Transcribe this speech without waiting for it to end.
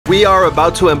We are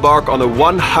about to embark on a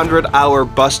 100-hour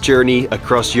bus journey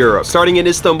across Europe. Starting in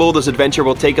Istanbul, this adventure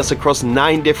will take us across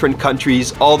 9 different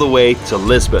countries all the way to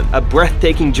Lisbon. A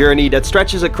breathtaking journey that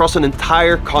stretches across an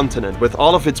entire continent with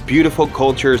all of its beautiful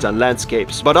cultures and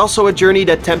landscapes. But also a journey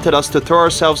that tempted us to throw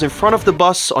ourselves in front of the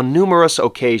bus on numerous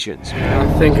occasions.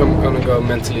 I think I'm gonna go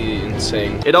mentally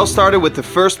insane. It all started with the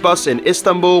first bus in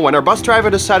Istanbul when our bus driver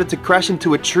decided to crash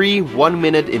into a tree 1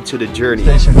 minute into the journey.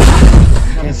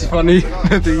 It's funny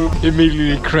that he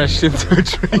immediately crashed into a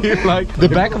tree. Like, the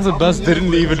back of the bus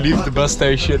didn't even leave the bus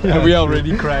station and we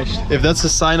already crashed. If that's a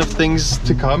sign of things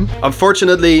to come.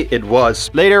 Unfortunately, it was.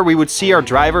 Later, we would see our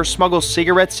driver smuggle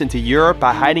cigarettes into Europe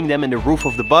by hiding them in the roof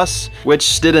of the bus,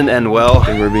 which didn't end well.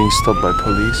 And we're being stopped by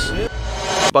police.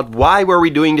 But why were we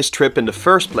doing this trip in the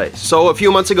first place? So a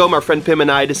few months ago, my friend Pim and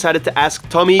I decided to ask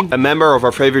Tommy, a member of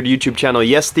our favorite YouTube channel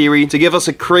Yes Theory, to give us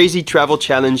a crazy travel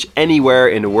challenge anywhere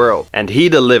in the world. And he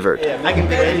delivered. I can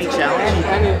pick any challenge.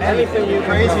 Anything you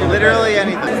crazy. Literally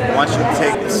anything. I want you to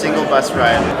take a single bus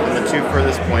ride from the 2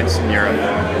 furthest points in Europe.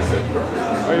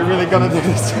 Are you really gonna do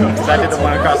this to us? Because I did the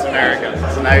one across America,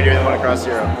 so now you're doing the one across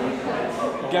Europe.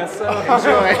 Guess so.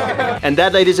 Enjoy. And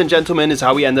that, ladies and gentlemen, is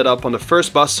how we ended up on the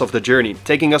first bus of the journey,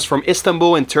 taking us from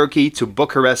Istanbul in Turkey to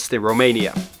Bucharest in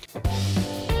Romania.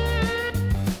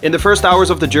 In the first hours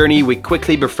of the journey, we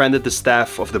quickly befriended the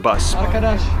staff of the bus.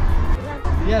 Arkadaş.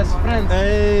 Yes, friend.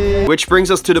 Hey. Which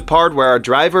brings us to the part where our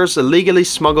drivers illegally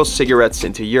smuggle cigarettes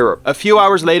into Europe. A few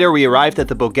hours later, we arrived at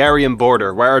the Bulgarian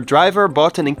border, where our driver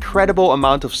bought an incredible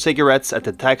amount of cigarettes at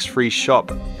the tax-free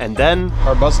shop. And then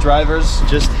Our bus drivers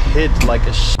just hid like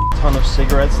a ton of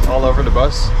cigarettes all over the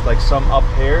bus. Like some up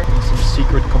here in some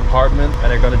secret compartment.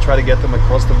 And they're gonna try to get them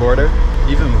across the border.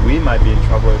 Even we might be in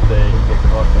trouble if they get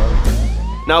caught though.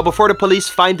 Now, before the police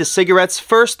find the cigarettes,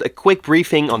 first a quick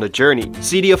briefing on the journey.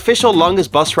 See, the official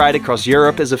longest bus ride across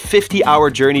Europe is a 50-hour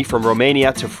journey from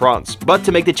Romania to France. But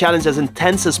to make the challenge as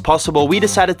intense as possible, we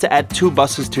decided to add 2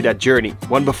 buses to that journey.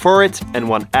 One before it and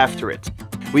one after it.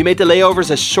 We made the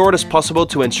layovers as short as possible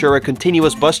to ensure a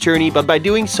continuous bus journey, but by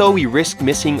doing so we risked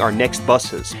missing our next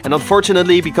buses. And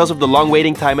unfortunately, because of the long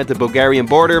waiting time at the Bulgarian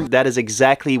border, that is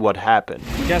exactly what happened.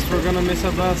 Guess we're gonna miss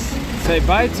a bus. Say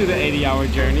bye to the 80-hour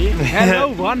journey.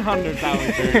 Hello,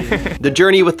 100-hour journey. The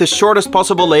journey with the shortest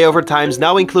possible layover times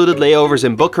now included layovers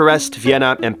in Bucharest,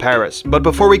 Vienna and Paris. But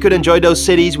before we could enjoy those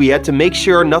cities, we had to make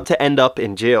sure not to end up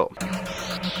in jail.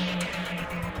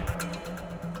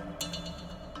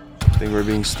 I think we're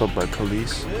being stopped by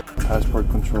police. Passport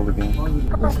control again.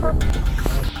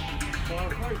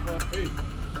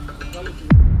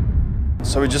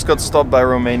 So we just got stopped by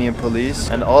Romanian police,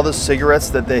 and all the cigarettes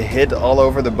that they hid all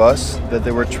over the bus that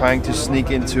they were trying to sneak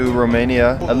into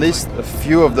Romania, at least a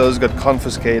few of those got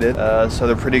confiscated, so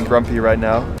they're pretty grumpy right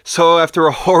now. So after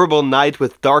a horrible night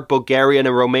with dark Bulgarian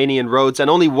and Romanian roads and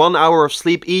only 1 hour of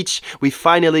sleep each, we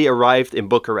finally arrived in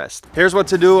Bucharest. Here's what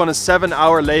to do on a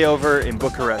 7-hour layover in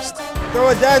Bucharest. Throw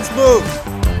a dance move!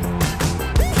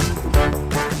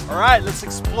 Alright, let's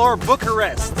explore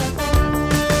Bucharest.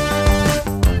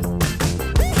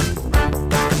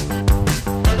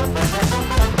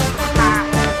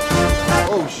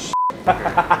 Oh sh**.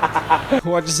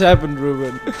 What just happened,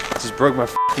 Ruben? Just broke my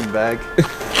f***ing bag.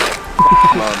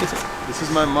 Mom, this is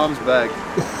my mom's bag.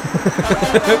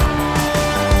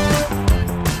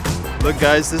 Look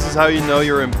guys, this is how you know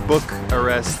you're in book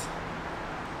arrest.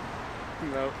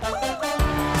 No.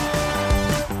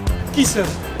 Kiss her.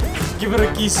 Give her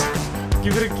a kiss.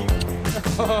 Give her a kiss.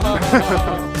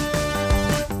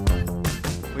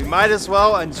 We might as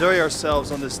well enjoy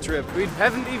ourselves on this trip. We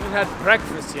haven't even had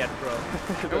breakfast yet, bro.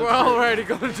 And we're already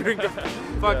gonna drink it.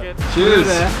 Fuck it. Cheers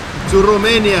to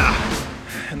Romania.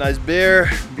 A nice beer,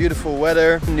 beautiful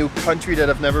weather, new country that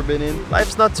I've never been in.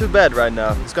 Life's not too bad right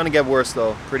now. It's gonna get worse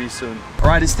though, pretty soon.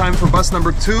 Alright, it's time for bus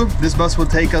number 2. This bus will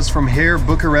take us from here,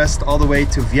 Bucharest, all the way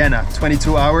to Vienna.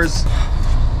 22 hours.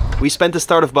 We spent the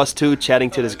start of bus 2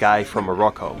 chatting to this guy from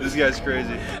Morocco. This guy's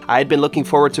crazy. I had been looking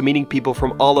forward to meeting people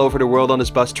from all over the world on this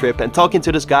bus trip, and talking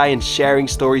to this guy and sharing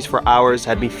stories for hours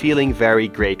had me feeling very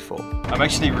grateful. I'm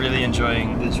actually really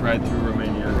enjoying this ride through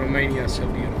Romania. Romania is so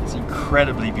beautiful. It's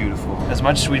incredibly beautiful. As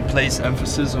much as we place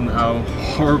emphasis on how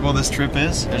horrible this trip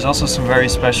is, there's also some very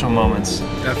special moments.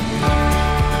 Definitely.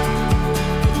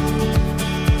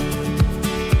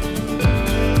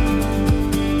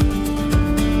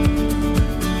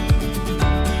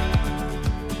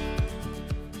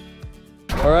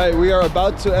 Alright, we are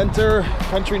about to enter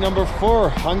country number 4,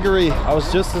 Hungary. I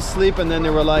was just asleep and then they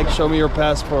were like, show me your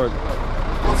passport.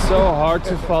 It's so hard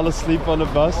to fall asleep on a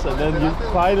bus, and then you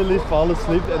finally fall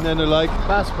asleep and then they're like,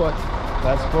 passport.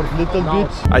 Passport, little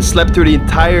bitch. I slept through the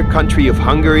entire country of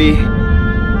Hungary.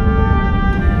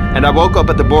 and I woke up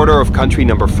at the border of country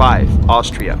number 5,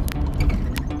 Austria.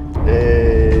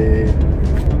 Hey.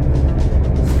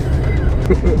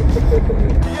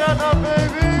 Vienna,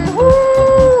 baby!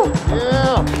 Woo!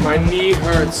 Yeah! My knee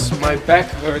hurts, my back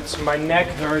hurts, my neck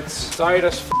hurts, tired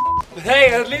as f. But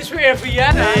hey, at least we're in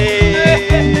Vienna!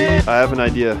 Hey. I have an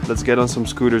idea. Let's get on some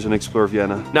scooters and explore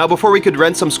Vienna. Now, before we could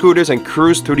rent some scooters and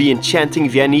cruise through the enchanting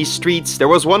Viennese streets, there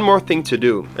was one more thing to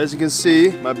do. As you can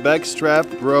see, my back strap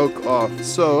broke off.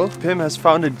 So, Pim has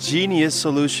found a genius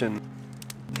solution.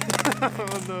 Oh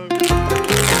no.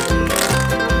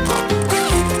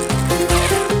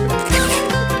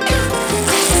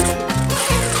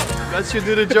 That should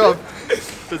do the job.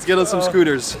 Let's get on some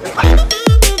scooters.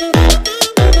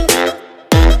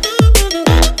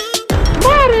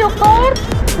 Mario Kart!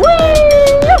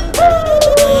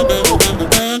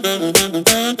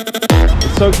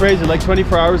 It's so crazy. Like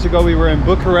 24 hours ago we were in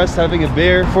Bucharest having a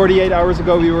beer. 48 hours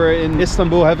ago we were in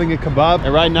Istanbul having a kebab.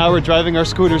 And right now we're driving our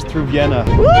scooters through Vienna.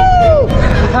 Woo!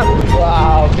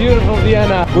 Wow, beautiful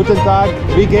Vienna. Guten Tag,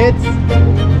 wie geht's?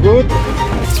 Good.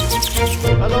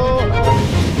 Hello.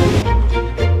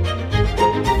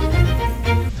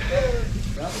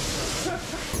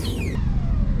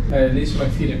 At least my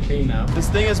feet are clean now. This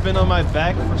thing has been on my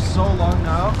back for so long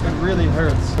now, it really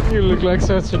hurts. You look like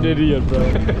such an idiot, bro.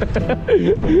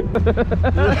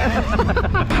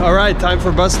 Alright, time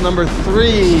for bus number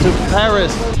 3 to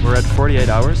Paris. We're at 48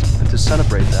 hours, and to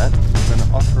celebrate that, we're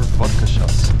gonna offer vodka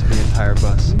shots to the entire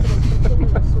bus.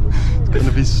 It's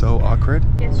gonna be so awkward.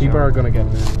 People are gonna get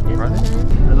mad. Are they?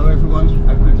 Hello everyone,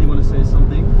 I quickly want to say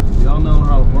something. We all know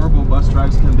how horrible bus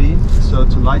drives can be, so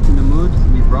to lighten the mood,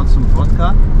 we brought some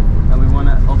vodka, and we want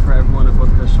to offer everyone a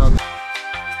vodka shot.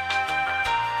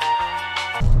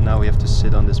 Now we have to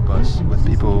sit on this bus with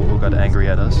people who got angry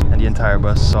at us, and the entire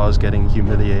bus saw us getting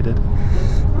humiliated.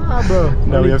 Ah, bro,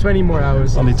 No, only we have 20 more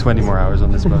hours. Only 20 more hours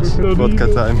on this bus.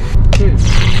 Vodka time.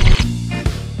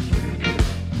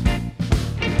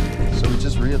 So we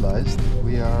just realized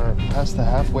we are past the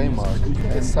halfway mark.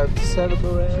 It's time to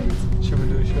celebrate. Should we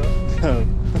do a shot?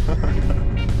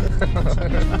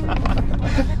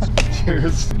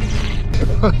 Cheers.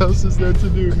 What else is there to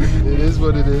do? It is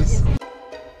what it is.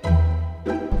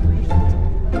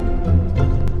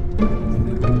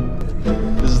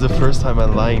 This is the first time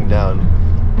I'm lying down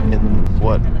in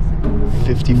what,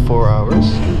 54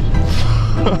 hours?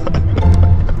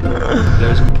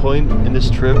 There's a point in this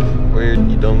trip where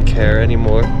you don't care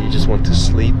anymore. You just want to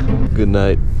sleep. Good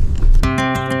night.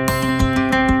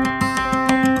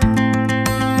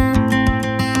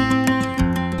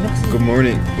 Good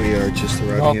morning. We are just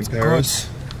arriving in Paris.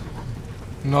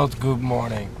 Not good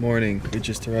morning. Morning. We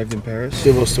just arrived in Paris.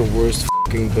 It was the worst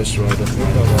f***ing bus ride of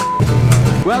my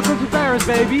life. Welcome to Paris,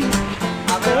 baby!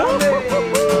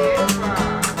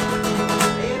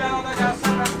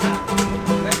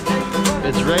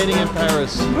 It's raining in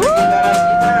Paris.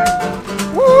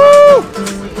 Woo!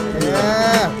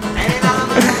 Yeah!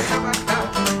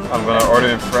 I'm gonna order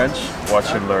in French.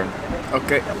 Watch and learn.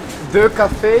 Okay. Deux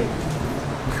cafés.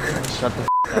 Shut the f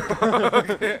up.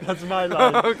 Okay. That's my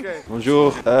line. Okay.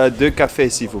 Bonjour. Deux cafés,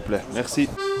 s'il vous plaît. Merci.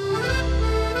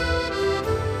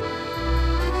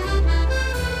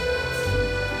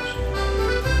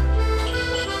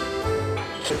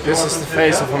 This is the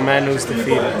face of a man who's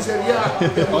defeated.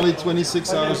 Only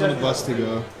 26 hours on the bus to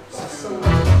go.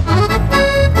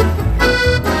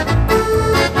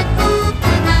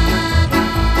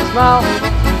 Smile.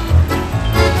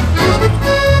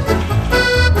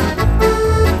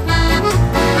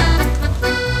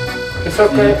 It's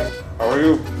okay. How are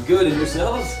you? Good, and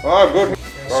yourselves? Oh, good.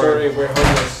 Sorry, we're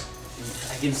homeless.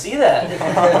 I can see that.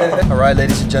 Alright,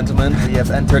 ladies and gentlemen, we have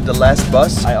entered the last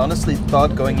bus. I honestly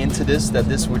thought going into this that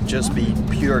this would just be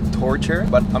pure torture,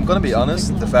 but I'm gonna be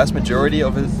honest, the vast majority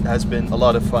of it has been a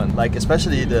lot of fun. Like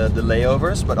especially the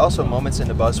layovers, but also moments in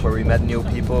the bus where we met new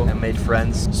people and made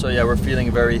friends. So yeah, we're feeling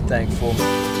very thankful.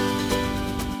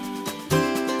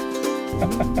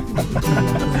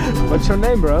 What's your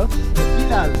name, bro?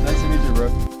 Nice to meet you, bro.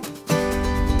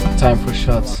 Time for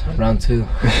shots, round 2.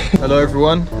 Hello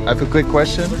everyone, I have a quick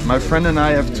question. My friend and I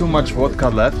have too much vodka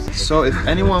left, so if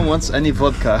anyone wants any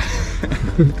vodka,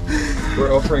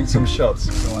 we're offering some shots.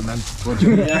 Go on then.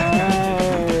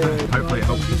 Hopefully it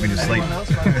helps you when you sleep.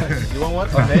 You want one?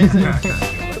 Amazing.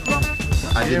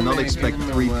 I did not expect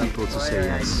 3 people to say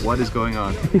yes. What is going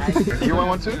on? You want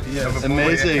one too? Yeah.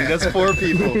 Amazing, that's 4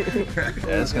 people.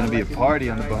 Yeah, it's gonna be a party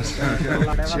on the bus.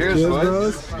 Cheers,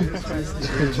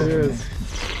 boys. Cheers.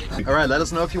 Alright, let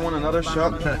us know if you want another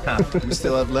shot. We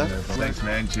still have left. Thanks,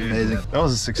 man. Cheers. Amazing. That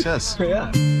was a success.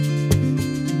 Yeah.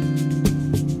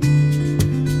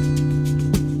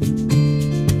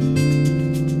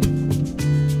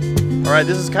 Alright,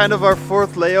 this is kind of our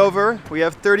 4th layover. We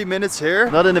have 30 minutes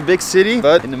here. Not in a big city,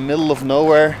 but in the middle of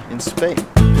nowhere in Spain.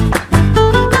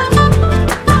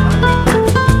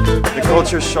 The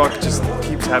culture shock just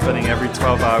keeps happening every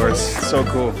 12 hours. It's so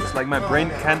cool. It's like my brain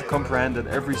can't comprehend that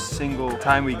every single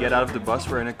time we get out of the bus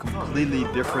we're in a completely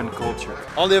different culture.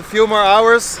 Only a few more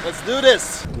hours. Let's do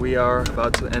this. We are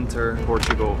about to enter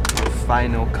Portugal, the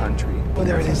final country. Oh,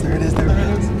 there it is, there it is, there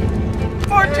it is.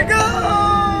 Portugal!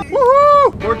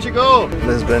 Woohoo! Portugal!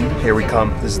 Lisbon, here we come.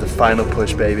 This is the final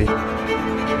push, baby.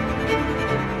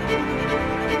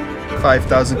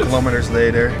 5,000 kilometers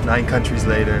later, 9 countries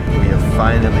later, we have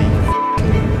finally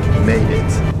made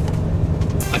it.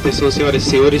 Atenção, senhoras e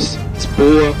senhores,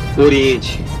 Lisboa,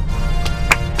 Oriente.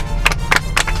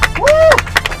 Woo!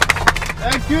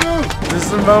 Thank you! This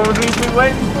is the moment we've been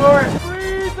waiting for.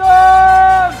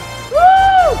 Freedom!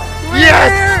 Woo!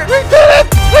 Yes! We did it!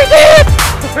 We did it!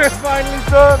 We're finally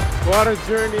done! What a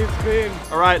journey it's been!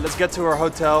 Alright, let's get to our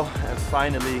hotel and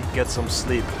finally get some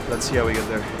sleep. Let's see how we get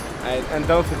there. And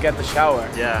don't forget the shower.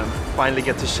 Yeah, finally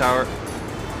get to shower.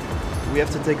 We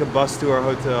have to take a bus to our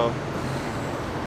hotel.